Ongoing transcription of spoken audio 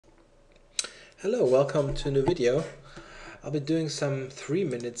Hello, welcome to a new video. I'll be doing some 3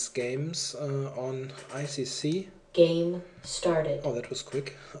 minutes games on ICC. Game started. Oh, that was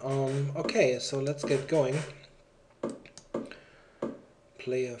quick. Okay, so let's get going.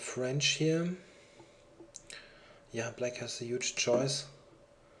 Play a French here. Yeah, black has a huge choice.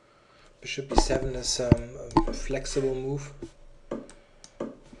 Bishop e7 is a flexible move.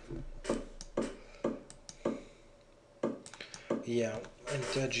 Yeah, and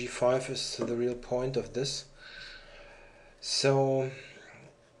g5 is the real point of this. So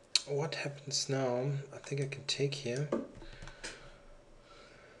what happens now? I think I can take here.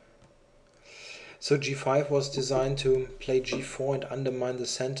 So g5 was designed to play g4 and undermine the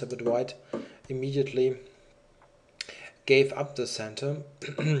center, but white immediately gave up the center.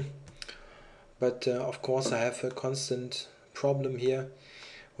 But of course I have a constant problem here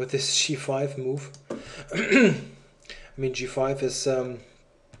with this g5 move. I mean, g5 is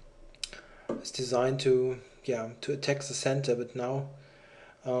designed to attack the center, but now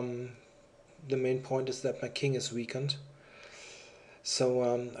the main point is that my king is weakened. So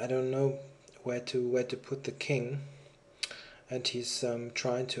I don't know where to put the king, and he's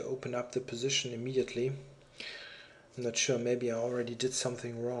trying to open up the position immediately. I'm not sure, maybe I already did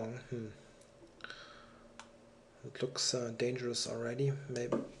something wrong. It looks dangerous already.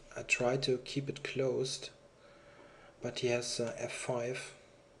 Maybe I try to keep it closed, but he has f5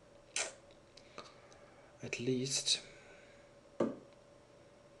 at least.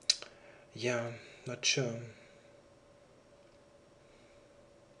 Yeah, not sure.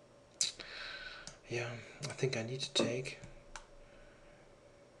 Yeah, I think I need to take.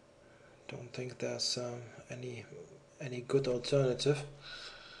 Don't think there's any good alternative.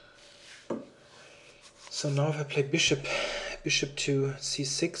 So now if I play bishop to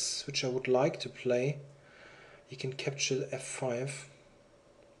c6, which I would like to play, he can capture f5.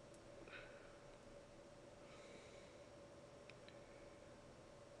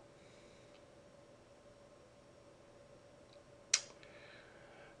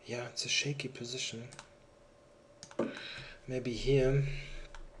 Yeah, it's a shaky position. Maybe here,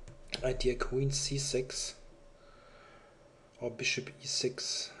 idea queen c6 or bishop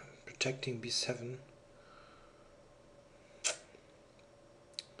e6, protecting b7.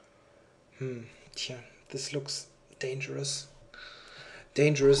 Yeah, this looks dangerous.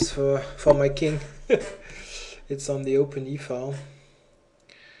 Dangerous for my king. It's on the open e-file.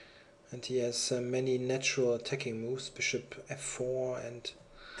 And he has many natural attacking moves, bishop f4 and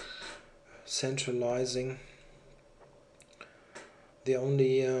centralizing. The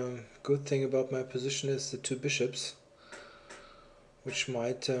only good thing about my position is the two bishops, which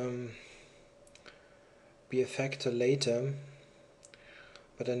might be a factor later.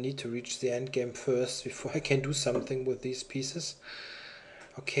 But I need to reach the endgame first before I can do something with these pieces.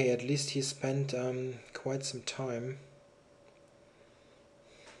 Okay, at least he spent quite some time.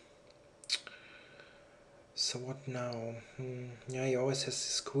 So what now? Yeah, he always has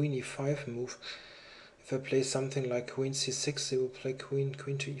this queen e5 move. If I play something like queen c6, he will play queen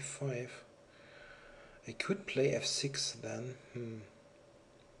to e5. I could play f6 then.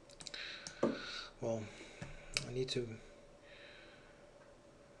 Well, I need to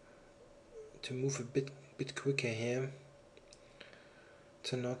move a bit quicker here,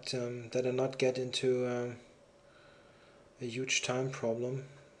 to not that I not get into a huge time problem,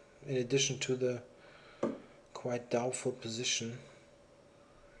 in addition to the quite doubtful position.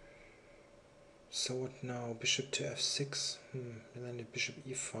 So what now? Bishop to f6, and then the bishop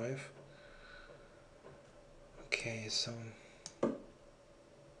e5. Okay, so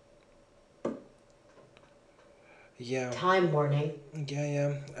yeah. Time warning.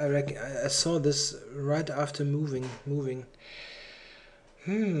 Yeah. I saw this right after moving.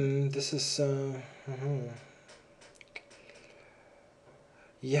 This is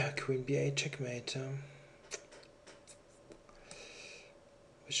yeah, queen b8 checkmate.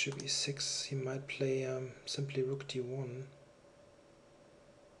 Bishop e6. He might play simply rook d1.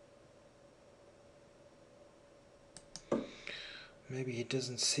 Maybe he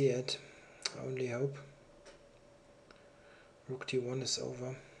doesn't see it. I only hope. Rook d1 is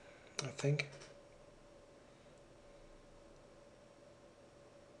over, I think.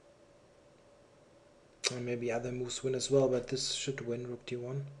 Or maybe other moves win as well, but this should win, rook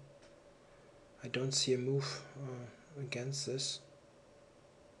d1. I don't see a move against this.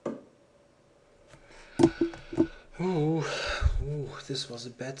 Ooh, this was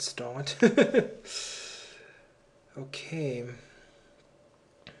a bad start. Okay.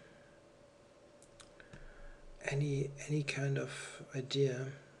 Any kind of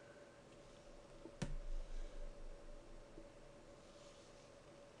idea?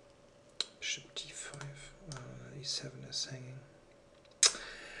 bishop d5. E7 is hanging.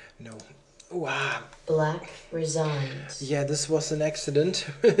 No. Wow. Black resigns. Yeah, this was an accident.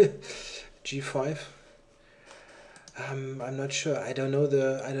 G5. I'm not sure. I don't know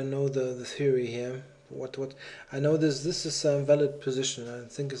the theory here. What I know this is a valid position. I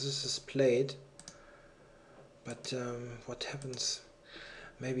think this is played. But what happens?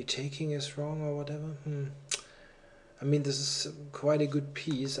 Maybe taking is wrong or whatever. I mean, this is quite a good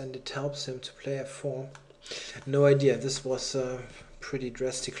piece, and it helps him to play f4. No idea. This was a pretty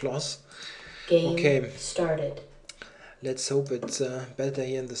drastic loss. Game Okay. started. Let's hope it's better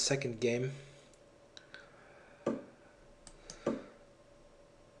here in the second game.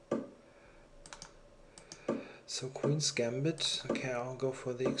 So Queen's Gambit. Okay, I'll go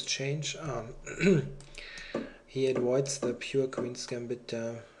for the exchange. He avoids the pure Queen's Gambit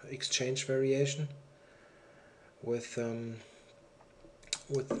exchange variation with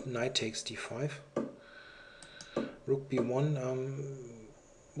knight takes d5. Rook b1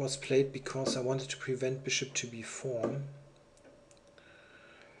 was played because I wanted to prevent bishop to b4.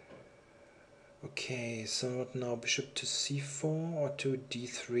 Okay, so what now? Bishop to c4 or to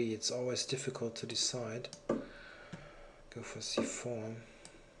d3? It's always difficult to decide. Go for c4.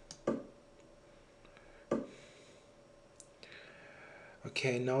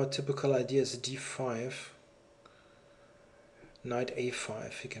 Okay, now a typical idea is d5. Knight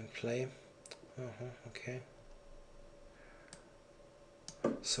a5 he can play. Okay.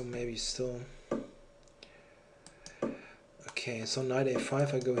 So maybe still. Okay, so knight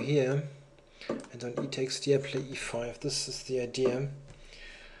a5, I go here. And on e takes d I play e5. This is the idea.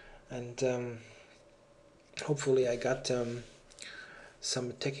 And hopefully I got some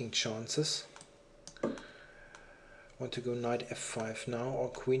attacking chances. Want to go knight f5 now, or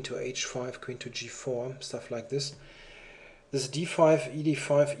queen to h5, queen to g4, stuff like this. This d5,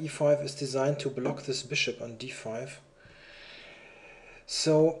 ed5, e5 is designed to block this bishop on d5.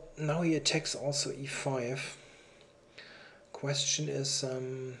 So now he attacks also e5. Question is,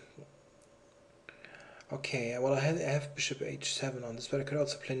 okay, well I have bishop h7 on this, but I could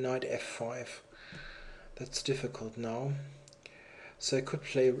also play knight f5. That's difficult now. So I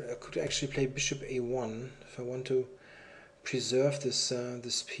could actually play bishop a1 if I want to preserve this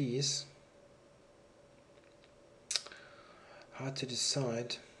this piece. Hard to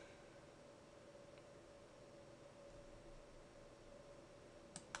decide.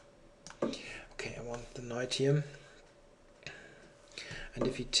 Okay, I want the knight here. And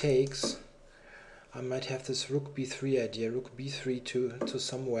if he takes, I might have this rook b3 idea, rook b3 to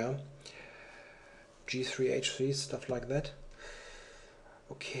somewhere. g3, h3, stuff like that.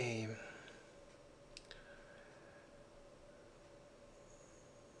 Okay.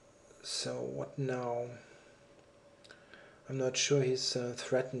 So what now? I'm not sure he's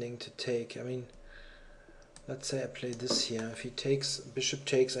threatening to take. I mean, let's say I play this here. If he takes, bishop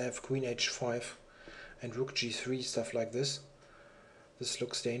takes, I have queen h5 and rook g3, stuff like this. This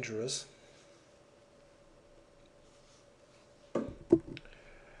looks dangerous.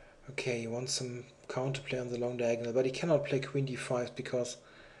 Okay, he wants some counterplay on the long diagonal, but he cannot play queen d5 because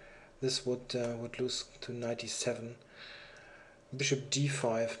this would lose to knight e7. Bishop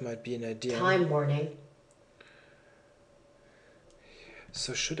d5 might be an idea. Time warning.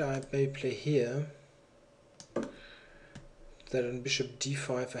 So should I maybe play here? That on bishop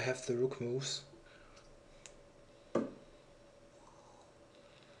d5 I have the rook moves.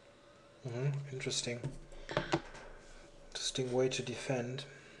 Interesting. Interesting way to defend.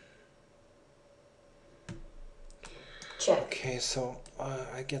 Check. Okay, so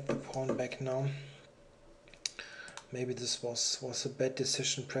I get the pawn back now. Maybe this was a bad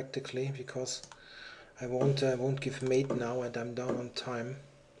decision practically, because I won't give mate now and I'm down on time.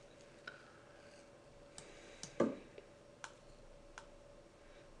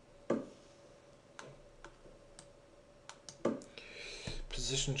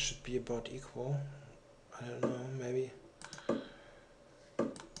 Position should be about equal. I don't know, maybe.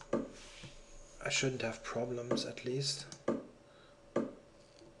 I shouldn't have problems, at least.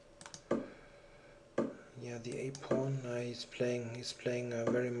 Yeah, the a pawn. He's playing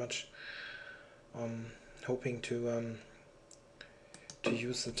very much hoping to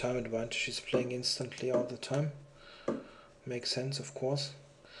use the time advantage. He's playing instantly all the time. Makes sense, of course.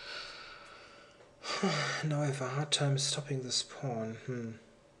 Now I have a hard time stopping this pawn.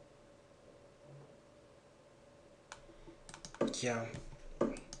 Yeah.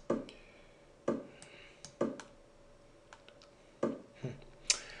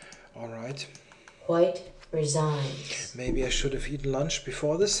 All right. White resigns. Maybe I should have eaten lunch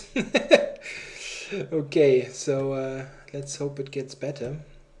before this. Okay, so let's hope it gets better.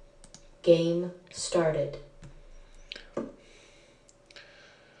 Game started.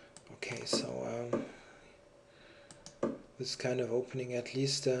 Okay, so this kind of opening, at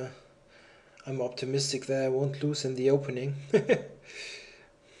least I'm optimistic that I won't lose in the opening.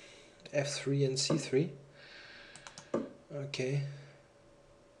 F3 and C3. Okay.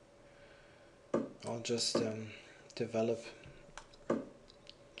 I'll just develop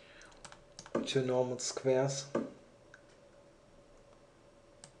two normal squares.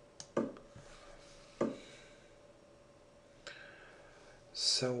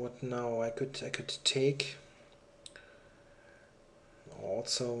 So what now? I could take,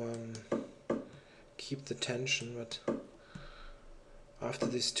 also keep the tension, but after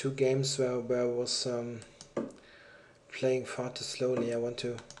these two games where I was playing far too slowly, I want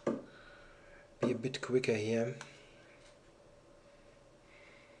to be a bit quicker here.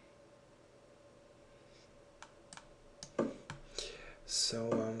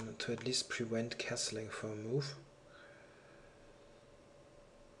 So to at least prevent castling for a move.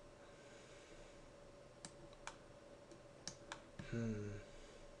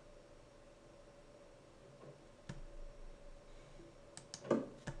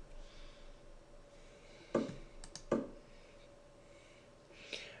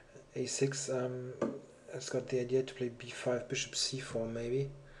 A6 has got the idea to play b5, bishop c4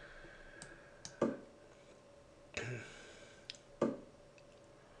 maybe.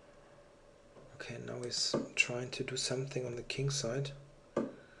 Okay, now he's trying to do something on the king side.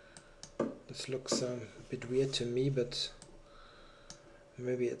 This looks a bit weird to me, but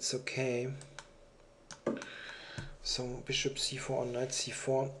maybe it's okay. So bishop c4 on knight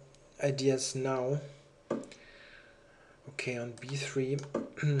c4. Ideas now. Okay, on b3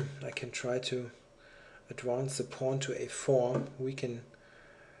 I can try to advance the pawn to a4. We can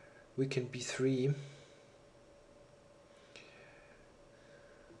b3.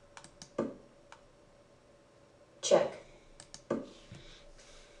 Check.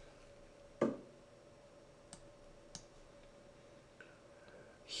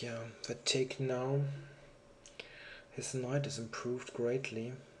 Yeah, the take now. His knight is improved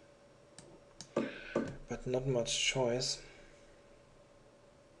greatly, but not much choice.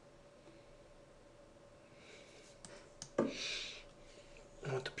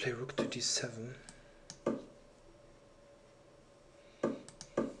 I want to play rook to d7.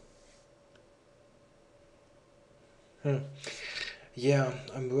 Yeah,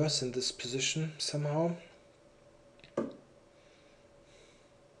 I'm worse in this position somehow.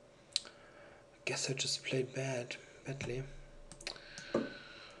 Guess I just played badly.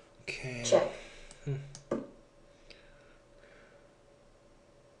 Okay. Check.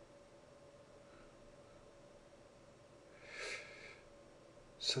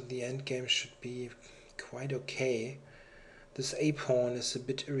 So the endgame should be quite okay. This a pawn is a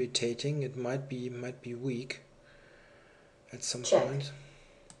bit irritating. It might be weak at some Check. point.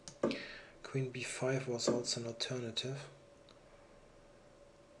 Queen b5 was also an alternative.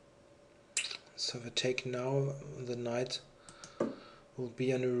 So if I take now, the knight will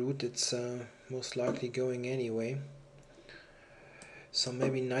be on a route it's most likely going anyway. So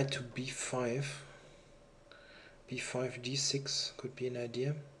maybe knight to b5. b5 d6 could be an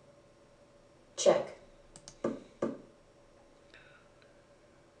idea. Check.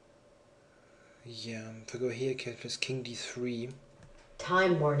 Yeah, if I go here, I press king d3.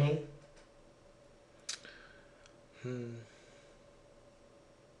 Time warning.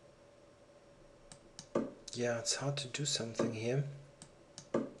 Yeah, it's hard to do something here.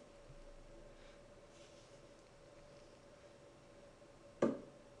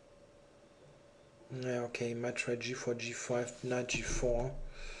 Yeah, okay, might try g4, g5, knight g4.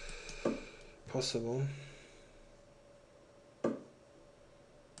 Possible.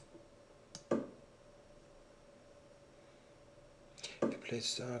 He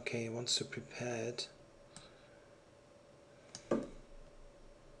plays, okay, he wants to prepare it.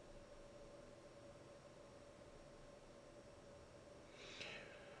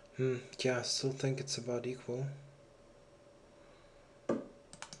 Yeah, I still think it's about equal.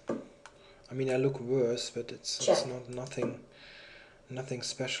 I mean, I look worse, but it's not nothing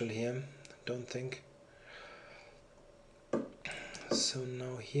special here, don't think. So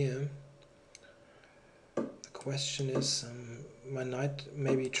now here, the question is, my knight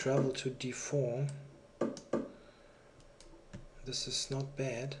maybe travel to d4. This is not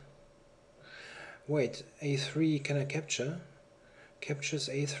bad. Wait, a3 can I capture? Captures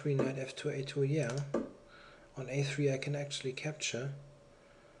a3, knight f2, a2, yeah. On a3 I can actually capture.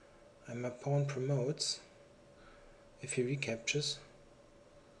 And my pawn promotes if he recaptures.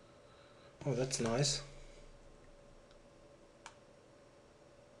 Oh, that's nice.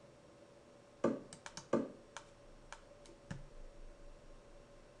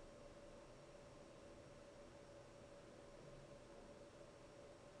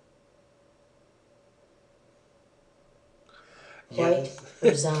 Yeah, White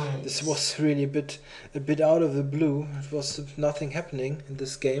resigns. this was really a bit out of the blue. It was nothing happening in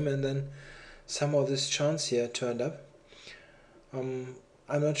this game, and then somehow this chance here turned up. I'm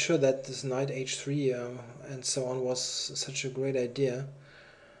not sure that this knight h3 and so on was such a great idea.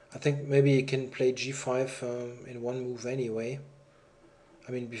 I think maybe you can play g5 in one move anyway.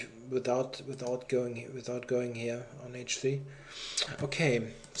 I mean, without going here on h3.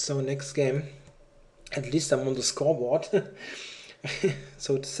 Okay, so next game. At least I'm on the scoreboard,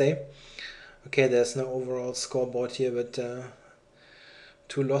 so to say. Okay, there's no overall scoreboard here, but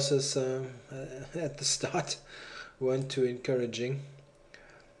 2 losses at the start weren't too encouraging.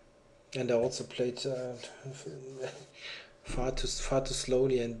 And I also played far too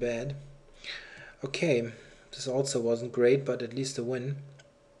slowly and bad. Okay, this also wasn't great, but at least a win.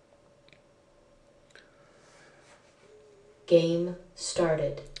 Game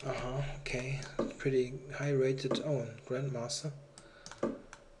started. Okay, pretty high rated. Oh, Grandmaster.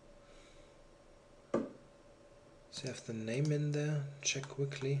 So you have the name in there. Check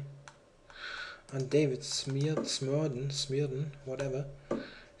quickly. And David Smearden, whatever.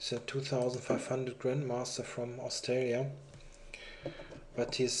 He's a 2500 Grandmaster from Australia.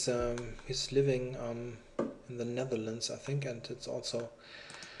 But he's living in the Netherlands, I think, and it's also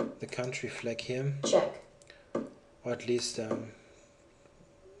the country flag here. Check. Or at least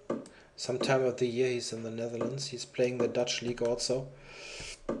some time of the year he's in the Netherlands. He's playing the Dutch league also.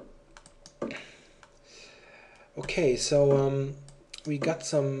 Okay, so we got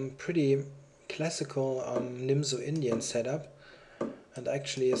some pretty classical Nimzo Indian setup, and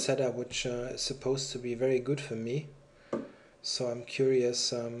actually a setup which is supposed to be very good for me. So I'm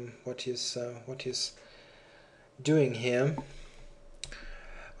curious what he's doing here.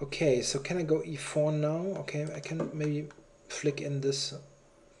 Okay, so can I go e4 now? Okay, I can maybe flick in this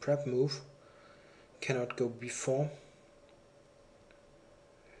prep move. Cannot go b4.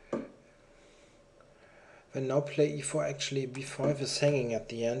 When now play e4, actually b5 is hanging at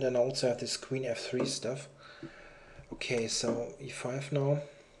the end, and I also have this queen f3 stuff. Okay, so e5 now.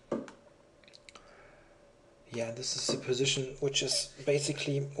 Yeah, this is a position which is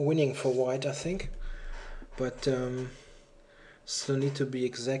basically winning for white, I think. But still need to be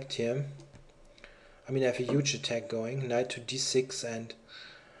exact here. I mean, I have a huge attack going, knight to d6 and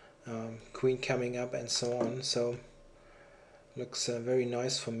queen coming up and so on. So looks very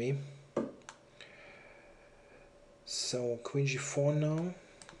nice for me. So queen g4 now.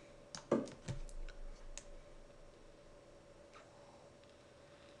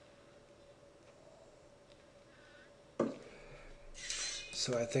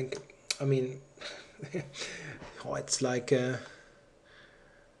 So I think, I mean, oh, it's like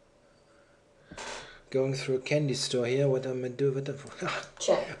going through a candy store here. What am I doing?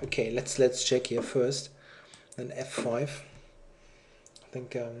 Check. Okay, let's check here first. Then f5. I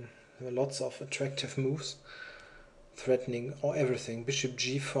think there are lots of attractive moves, threatening or everything. Bishop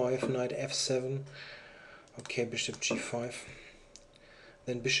g5, knight f7. Okay, bishop g5.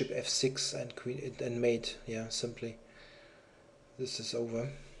 Then bishop f6 and queen and mate. Yeah, simply. This is over.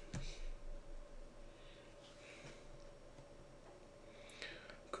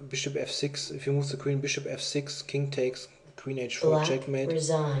 Bishop f6. If you move the queen, bishop f6, king takes, queen h4, Black checkmate.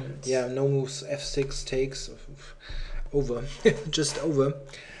 resigns. Yeah, no moves. f6 takes. Over. Just over.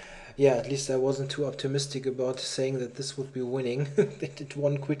 Yeah, at least I wasn't too optimistic about saying that this would be winning. It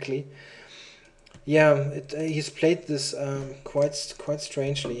won quickly. Yeah, he's played this quite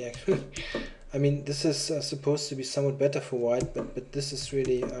strangely, actually. I mean, this is supposed to be somewhat better for white, but this is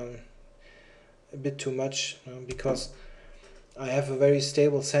really a bit too much because I have a very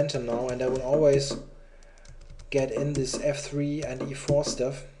stable center now, and I will always get in this f3 and e4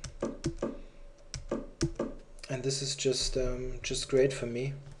 stuff, and this is just great for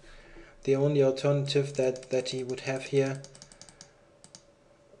me. The only alternative that he would have here,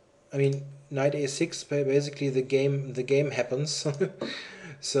 I mean, knight a6, basically the game happens.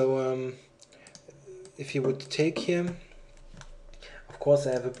 So if he would take here, of course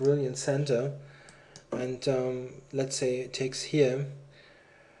I have a brilliant center, and let's say it takes here,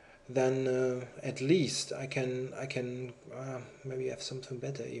 then at least I can maybe have something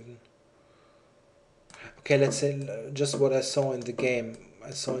better even. Okay, let's say just what I saw in the game.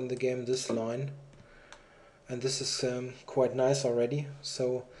 I saw in the game this line, and this is quite nice already.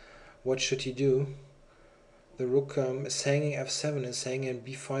 So what should he do? The rook is hanging, f7 is hanging, and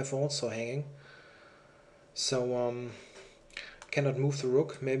b5 also hanging. So cannot move the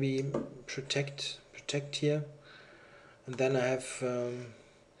rook. Maybe protect here, and then I have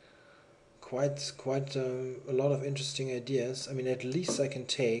quite a lot of interesting ideas. I mean, at least I can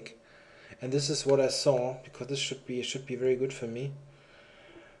take, And this is what I saw, because this should be very good for me.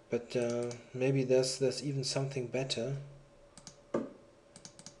 But maybe there's even something better.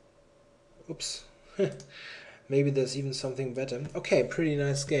 Oops. Maybe there's even something better. Okay, pretty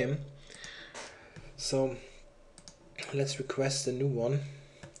nice game. So let's request a new one.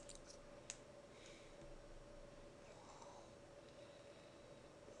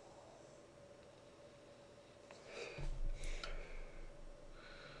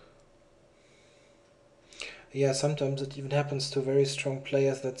 Yeah, sometimes it even happens to very strong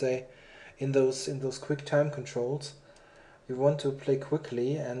players that they, in those quick time controls, you want to play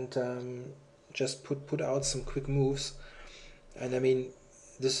quickly and just put out some quick moves. And I mean,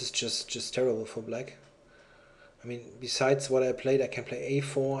 this is just terrible for black. I mean, besides what I played, I can play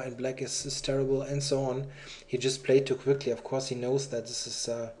a4 and black is terrible and so on. He just played too quickly. Of course, he knows that this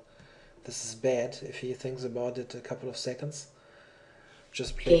is bad if he thinks about it a couple of seconds.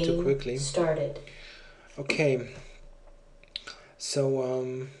 Just played too quickly. Started. Okay,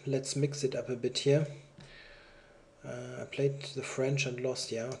 so let's mix it up a bit here. I played the French and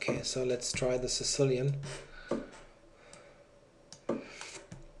lost, yeah. Okay, so let's try the Sicilian.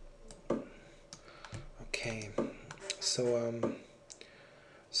 Okay, so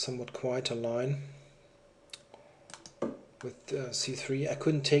somewhat quieter line with c3. I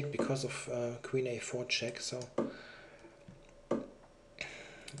couldn't take because of queen a4 check, so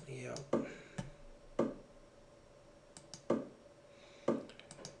yeah.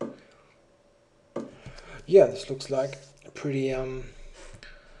 Yeah, this looks like a pretty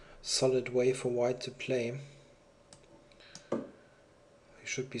solid way for white to play. It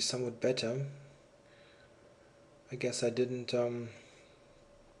should be somewhat better. I guess I didn't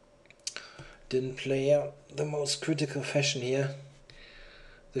play the most critical fashion here.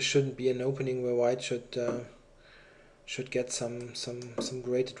 This shouldn't be an opening where white should get some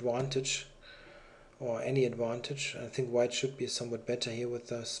great advantage or any advantage. I think white should be somewhat better here with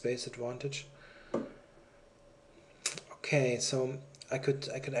the space advantage. Okay, so I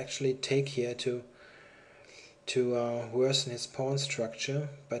could actually take here to worsen his pawn structure,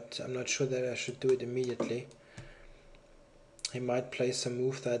 but I'm not sure that I should do it immediately. He might play some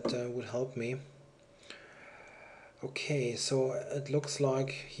move that would help me. Okay, so it looks like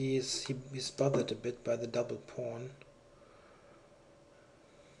he's bothered a bit by the double pawn.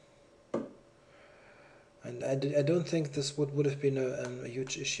 And I don't think this would have been a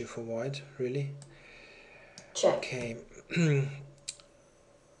huge issue for white, really. Check. Okay.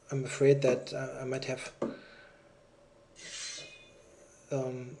 I'm afraid that I might have...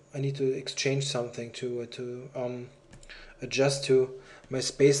 I need to exchange something to adjust to my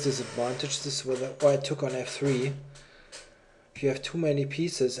space disadvantage. This is why I took on f3. If you have too many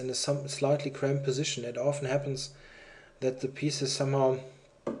pieces in a slightly cramped position, it often happens that the pieces somehow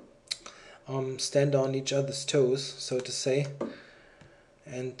stand on each other's toes, so to say.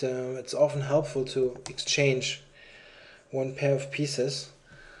 And it's often helpful to exchange one pair of pieces.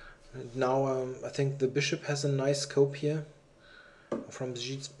 And now I think the bishop has a nice scope here from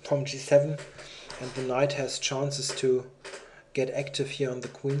g7, and the knight has chances to get active here on the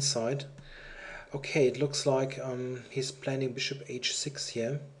queen side. Okay, it looks like he's planning bishop h6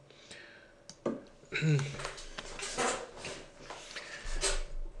 here.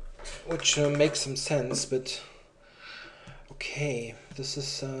 Which makes some sense, but okay, this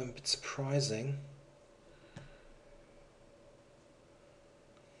is a bit surprising.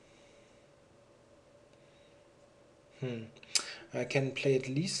 I can play at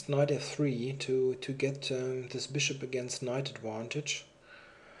least knight f3 to get this bishop against knight advantage.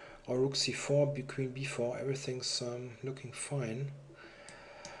 Or rook c4, queen b4, everything's looking fine.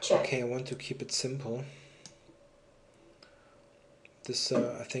 Check. Okay, I want to keep it simple. This,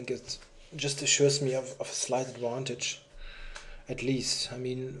 I think, it just assures me of a slight advantage. At least. I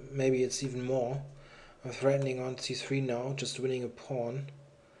mean, maybe it's even more. I'm threatening on c3 now, just winning a pawn.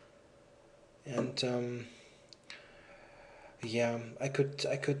 And yeah, I could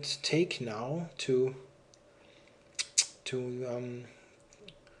take now to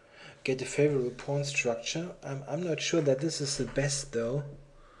get a favorable pawn structure. I'm not sure that this is the best though.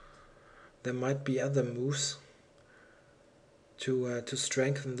 There might be other moves to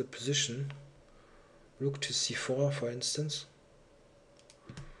strengthen the position. Rook to c4, for instance.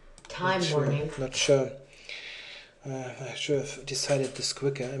 Time warning. Not sure. I should have decided this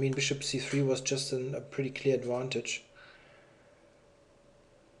quicker. I mean, bishop c3 was just a pretty clear advantage.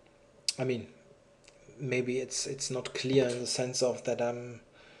 I mean, maybe it's not clear in the sense of that I'm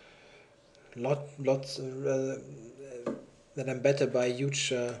that I'm better by a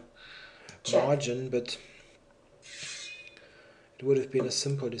huge margin, but it would have been a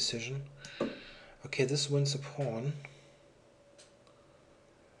simple decision. Okay, this wins a pawn.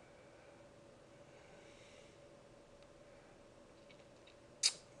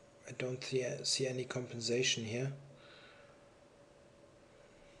 I don't see any compensation here.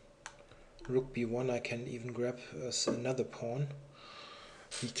 Rook b1, I can even grab another pawn.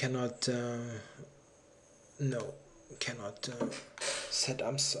 He cannot, no, cannot set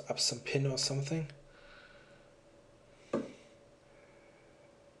up some pin or something.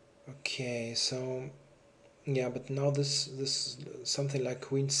 Okay, so yeah, but now this something like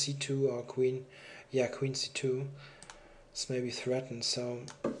queen c2 or queen c2 is maybe threatened. So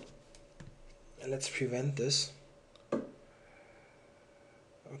let's prevent this.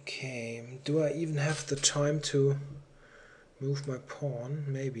 Okay, do I even have the time to move my pawn?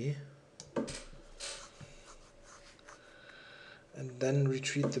 Maybe. And then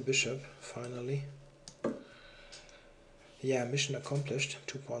retreat the bishop, finally. Yeah, mission accomplished.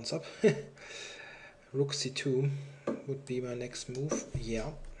 2 pawns up. Rook c2 would be my next move.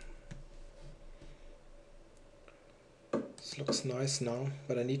 Yeah. This looks nice now,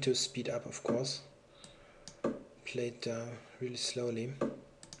 but I need to speed up, of course. Played really slowly.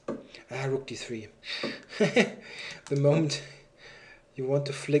 Rook d3. The moment you want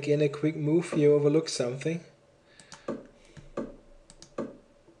to flick in a quick move, you overlook something.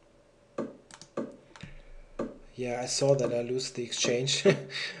 Yeah, I saw that I lose the exchange,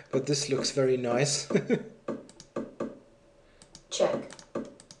 but this looks very nice. Check.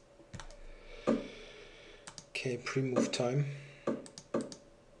 Okay, pre-move time.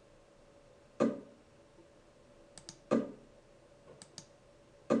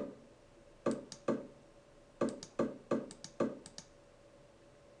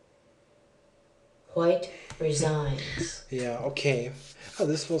 White resigns. Yeah, okay. Oh,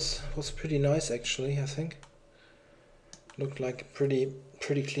 this was pretty nice actually, I think. Looked like a pretty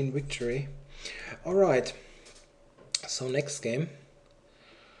clean victory. Alright, so next game.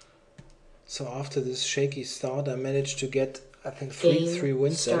 So after this shaky start, I managed to get, I think, three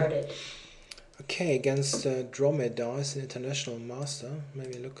wins started. Okay, against Dromedar, is an international master.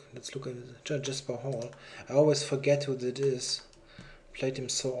 Maybe let's look at it. Jasper Hall. I always forget who that is. Played him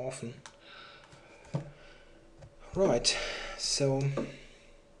so often. Right, so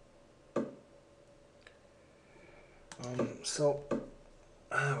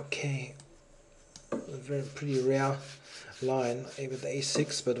okay, a pretty rare line with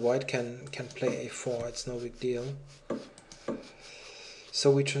a6, but white can play a4. It's no big deal. So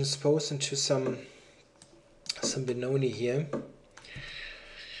we transpose into some Benoni here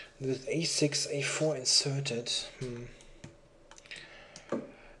with a6, a4 inserted.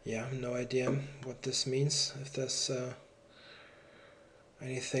 Yeah, no idea what this means. If there's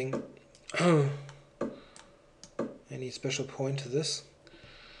anything, any special point to this.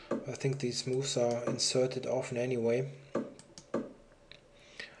 I think these moves are inserted often anyway.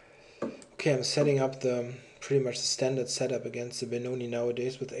 Okay, I'm setting up the pretty much the standard setup against the Benoni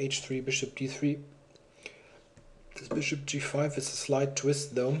nowadays with h3, bishop d3. This bishop g5 is a slight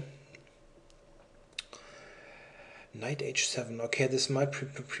twist though. Knight h7. Okay, this might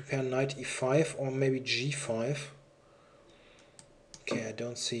prepare knight e5 or maybe g5. Okay, I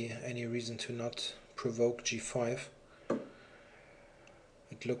don't see any reason to not provoke g5.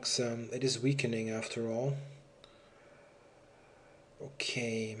 It looks, it is weakening after all.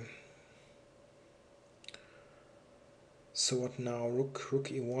 Okay. So what now? Rook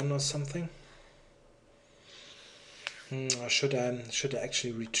e1 or something? Should I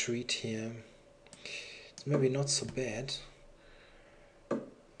actually retreat here? It's maybe not so bad.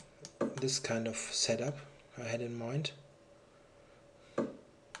 This kind of setup I had in mind.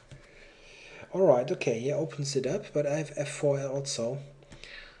 Alright, okay, he opens it up, but I have f4 also.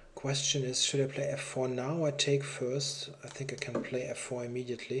 Question is, should I play f4 now? I take first. I think I can play f4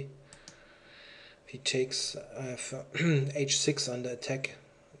 immediately. If he takes, I have h6 under attack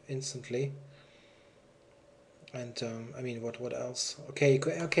instantly. And I mean, what else? Okay,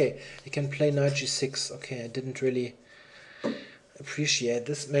 he can play knight g6. Okay, I didn't really appreciate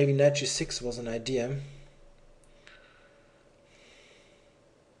this. Maybe knight g6 was an idea.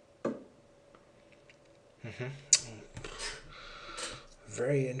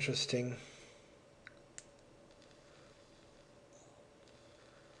 Very interesting.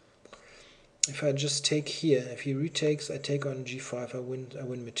 If I just take here, if he retakes, I take on g5. I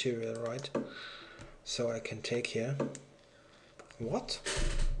win material, right? So I can take here. What?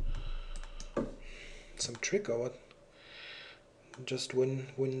 Some trick or what? Just win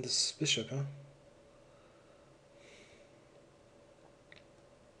this bishop, huh?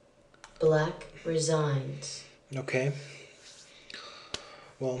 Black resigns. Okay.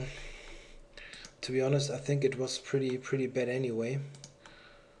 Well, To be honest, I think it was pretty bad anyway.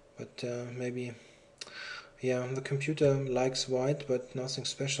 But maybe, yeah, the computer likes white, but nothing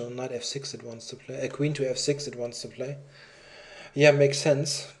special. Knight f6 it wants to play. Queen to f6 it wants to play. Yeah, makes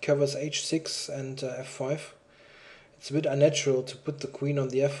sense. Covers h6 and f5. It's a bit unnatural to put the queen on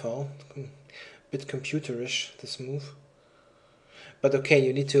the f-file. Bit computerish, this move. But okay,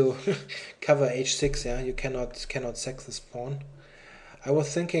 you need to cover h6, yeah? You cannot sack this pawn. I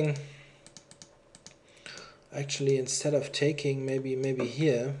was thinking, actually, instead of taking, maybe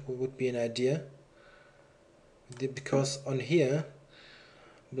here would be an idea. Because on here,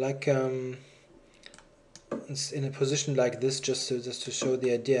 black is in a position like this, just to show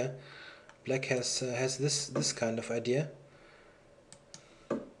the idea. Black has this kind of idea.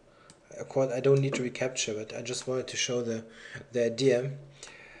 Of course, I don't need to recapture, but I just wanted to show the idea.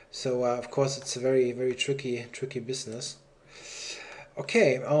 So of course, it's a very tricky business.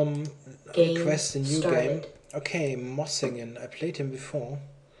 Okay, request a new game. Okay, Mossingen. I played him before,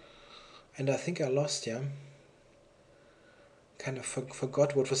 and I think I lost. Yeah. Kind of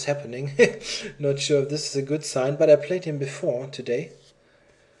forgot what was happening. Not sure if this is a good sign, but I played him before today.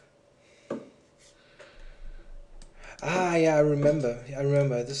 Ah, yeah, I remember.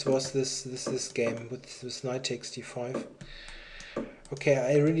 This was this game with knight takes d5. Okay,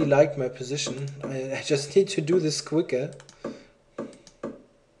 I really like my position. I just need to do this quicker.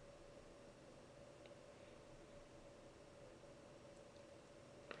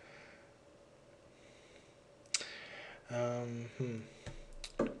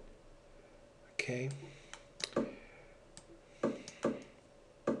 Okay.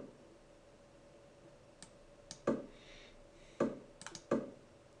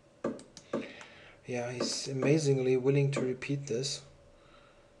 Yeah, he's amazingly willing to repeat this.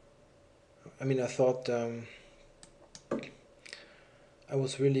 I mean, I thought I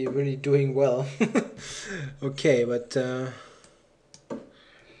was really doing well. Okay, but oh,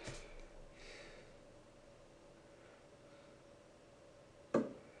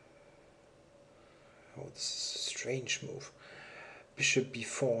 this is a strange move. Bishop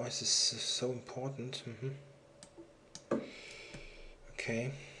b4. This is so important.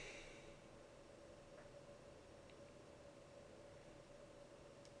 Okay.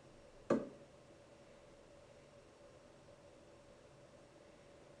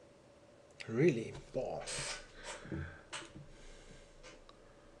 Really? Boah.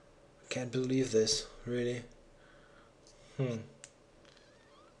 Can't believe this. Really.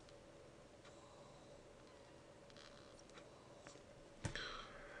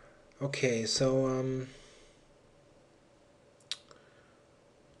 Okay, so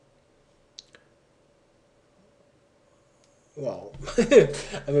well,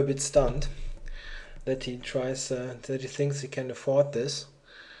 I'm a bit stunned that he tries, that he thinks he can afford this,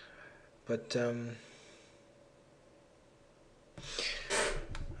 but all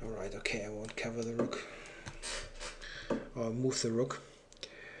right, okay, I won't cover the rook or move the rook.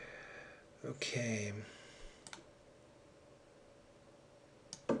 Okay.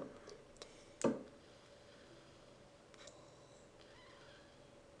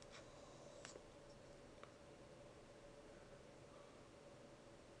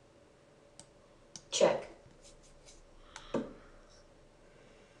 Check. I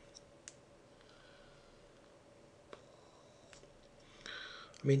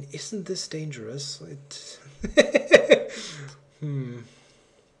mean, isn't this dangerous? It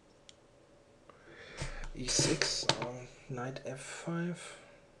e6 or knight f5.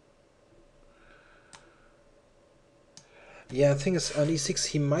 Yeah, I think it's on e6.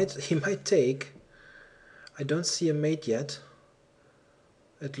 He might take. I don't see a mate yet.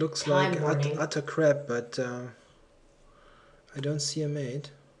 It looks like utter crap, but I don't see a mate.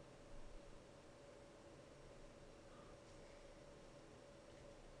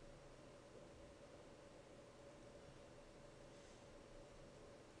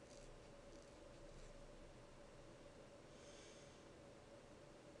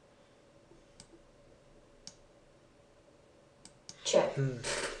 Check.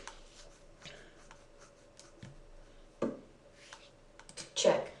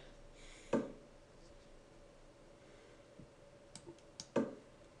 Check.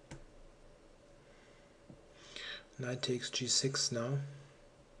 Knight takes g6 now.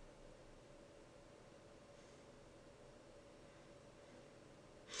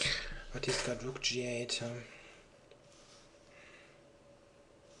 But he's got rook g8.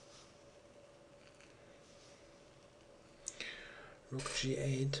 Rook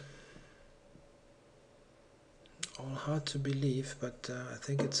g8. All hard to believe, but I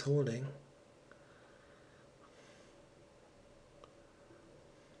think it's holding.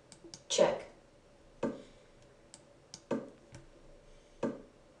 Check.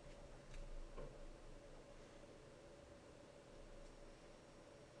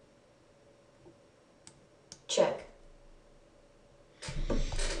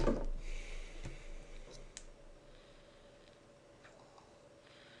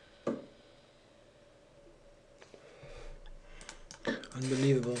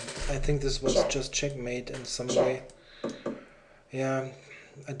 Unbelievable. I think this was Check. just checkmate in some Check. way. Yeah,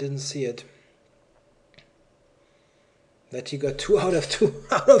 I didn't see it. That he got 2 out of 2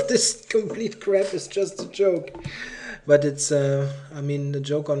 out of this complete crap is just a joke. But it's, I mean, a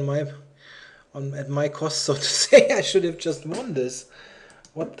joke on at my cost, so to say. I should have just won this.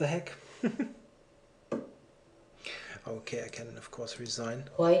 What the heck? Okay, I can of course resign.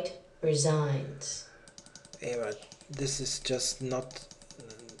 White resigns. Yeah, but this is just not,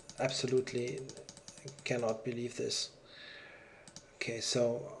 absolutely, I cannot believe this. Okay,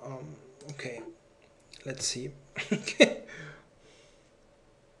 so, okay, let's see.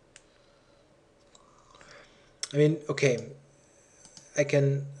 I mean, okay, I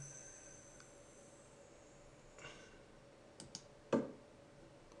can...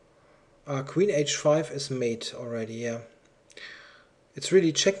 Queen h5 is mate already, yeah. It's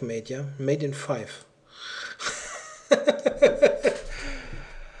really checkmate, yeah? Mate in 5.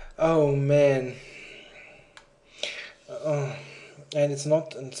 Oh man. Oh, and it's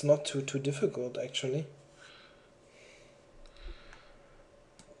not too difficult actually.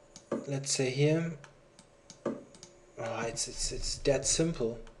 Let's say here. Oh, it's that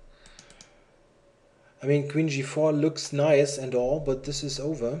simple. I mean, Queen g4 looks nice and all, but this is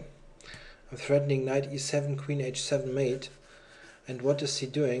over. I'm threatening knight e7, Queen h7 mate. And what is he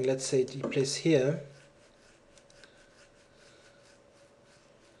doing? Let's say he plays here.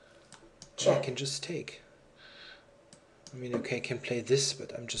 Check. I can just take. I mean, okay, I can play this,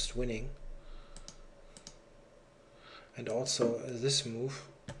 but I'm just winning. And also this move.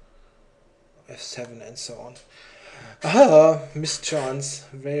 f7 and so on. Ah, missed chance.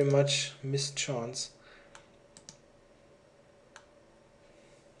 Very much missed chance.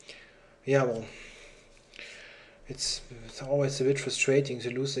 Yeah, well, it's always a bit frustrating to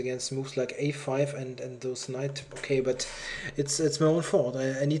lose against moves like a5 and those knight. Okay, but it's my own fault.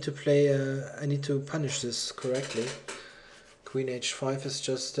 I need to play. I need to punish this correctly. Queen h5 is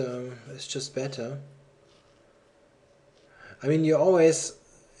just better. I mean, you always,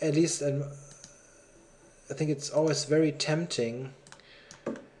 at least, I think it's always very tempting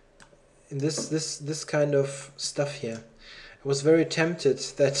in this kind of stuff here. I was very tempted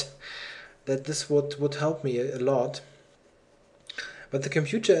that this would help me a lot. But the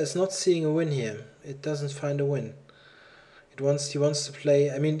computer is not seeing a win here. It doesn't find a win. He wants to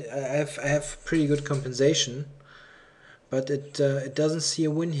play. I mean, I have pretty good compensation, but it doesn't see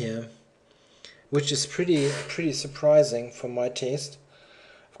a win here, which is pretty surprising for my taste.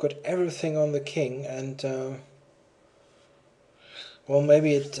 I've got everything on the king, and well,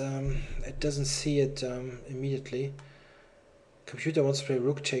 maybe it doesn't see it immediately. Computer wants to play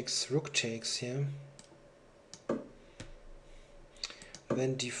rook takes here.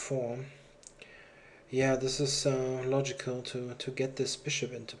 Then d4. Yeah, this is logical to get this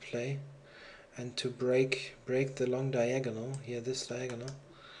bishop into play and to break the long diagonal here, this diagonal.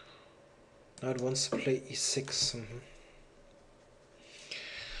 Now it wants to play e6.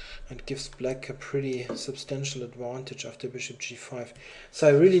 And gives black a pretty substantial advantage after bishop g5. So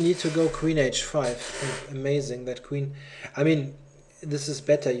I really need to go queen h5. Amazing that queen. I mean, this is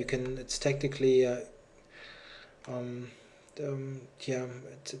better. You can. It's technically. Yeah,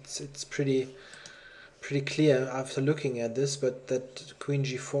 it's pretty clear after looking at this. But that queen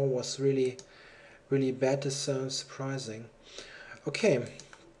g4 was really bad is surprising. Okay.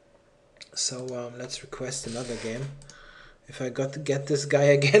 So let's request another game. If I got to get this guy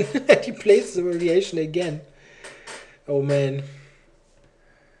again and he plays the variation again. Oh man.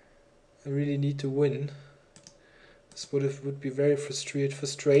 I really need to win. This would be very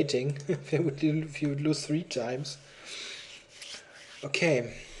frustrating if you would lose 3 times.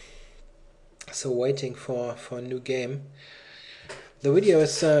 Okay. So waiting for a new game. The video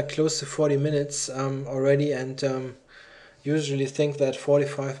is close to 40 minutes already, and usually think that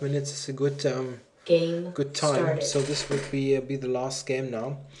 45 minutes is a good time. Started. So this would be the last game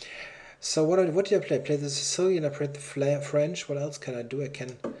now. So what did I play? Play the Sicilian. I played the French. What else can I do? I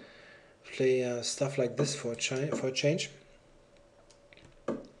can play stuff like this for a change.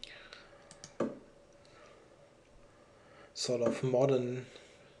 Sort of modern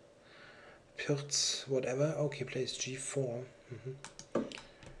Pirz, whatever. Okay, plays g4.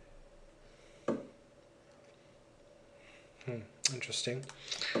 Interesting.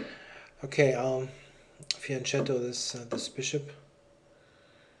 Okay, I'll fianchetto this bishop.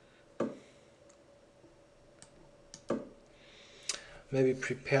 Maybe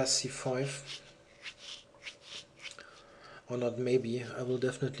prepare c5. Or not maybe. I will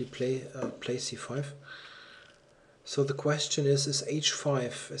definitely play c5. So the question is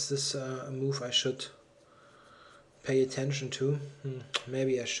h5. Is this a move I should pay attention to.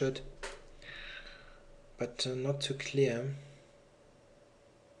 Maybe I should, but not too clear.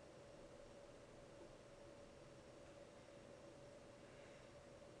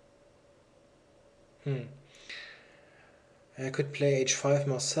 I could play h5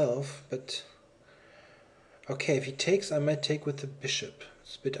 myself, but okay, if he takes, I might take with the bishop.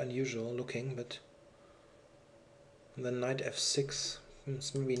 It's a bit unusual looking, but and then knight f6.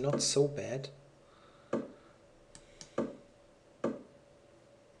 It's maybe not so bad.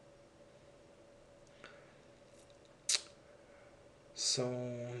 So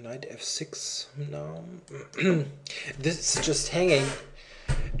knight f6 now. This is just hanging.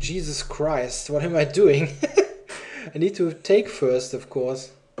 Jesus Christ, what am I doing? I need to take first, of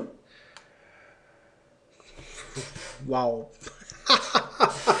course. Wow.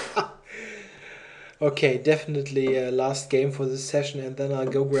 Okay, definitely last game for this session, and then I'll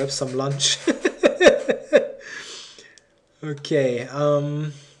go grab some lunch. Okay,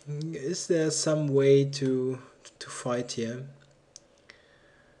 is there some way to fight here?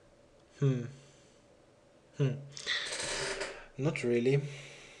 Not really.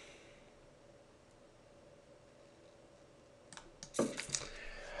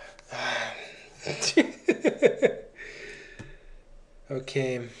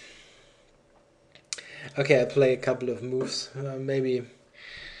 Okay. Okay, I play a couple of moves. Maybe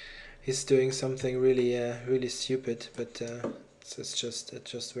he's doing something really, really stupid, but it's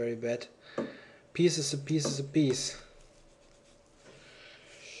just very bad. Piece is a piece is a piece.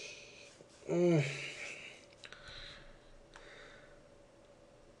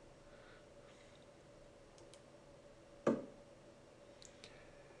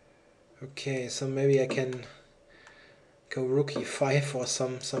 Okay, so maybe I can go rook e5 or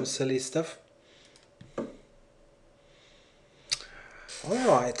some silly stuff. All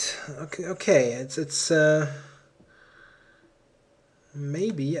right. Okay. It's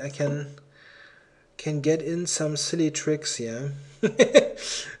maybe I can get in some silly tricks here.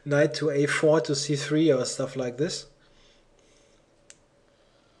 Knight to a4 to c3 or stuff like this.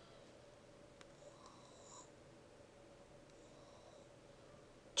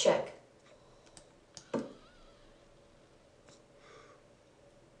 Check.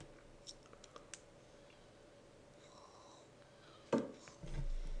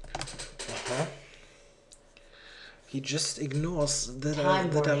 He just ignores that I'm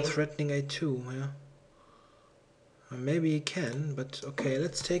warning. threatening a2. Yeah. Maybe he can, but okay.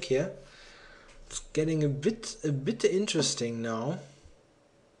 Let's take here. It's getting a bit interesting now.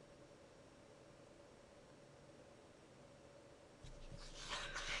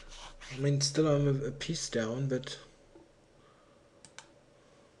 I mean, still I'm a piece down, but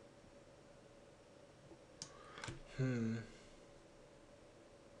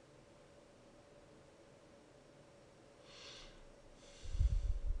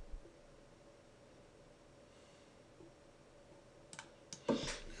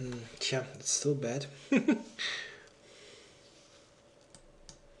yeah, it's still bad. I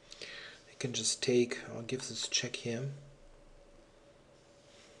can just take. I'll give this check here.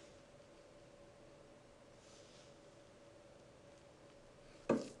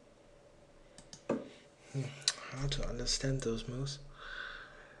 Hard to understand those moves,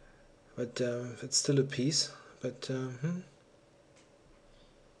 but it's still a piece. But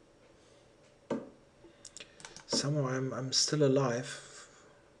somehow I'm still alive.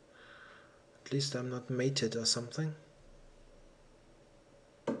 At least I'm not mated or something.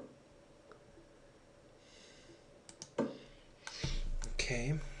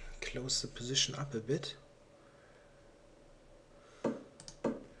 Okay, close the position up a bit.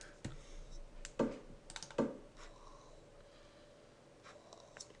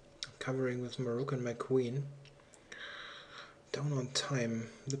 Covering with my rook and my queen. Down on time.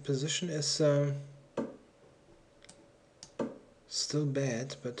 The position is still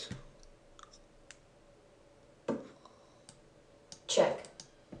bad, but Check.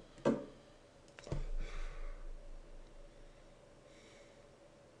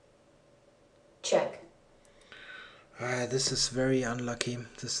 Check. This is very unlucky.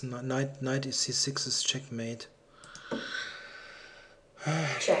 This knight c6 is checkmate.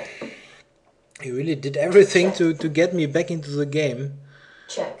 Check. He really did everything to get me back into the game.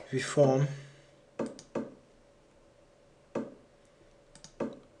 Check. Before.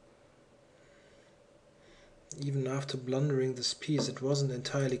 Even after blundering this piece, it wasn't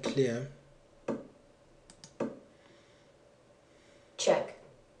entirely clear. Check.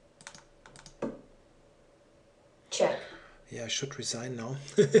 Check. Yeah, I should resign now.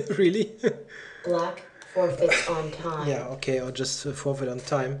 Really? Black forfeits on time. Yeah, okay, I'll just forfeit on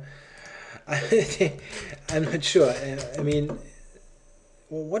time. I'm not sure. I mean,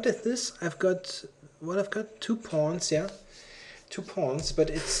 what is this? I've got 2 pawns, yeah, 2 pawns, but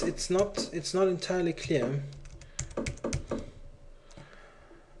it's not entirely clear.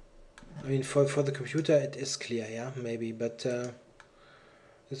 I mean, for the computer it is clear, yeah, maybe, but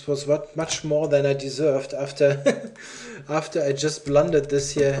this was much more than I deserved after after I just blundered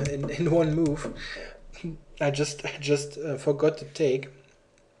this here in one move. I just forgot to take.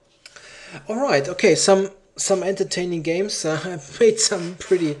 All right, okay, some entertaining games. I've made some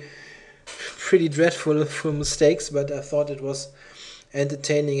pretty dreadful mistakes, but I thought it was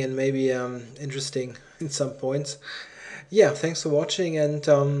entertaining and maybe interesting in some points. Yeah, thanks for watching, and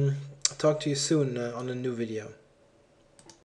talk to you soon on a new video.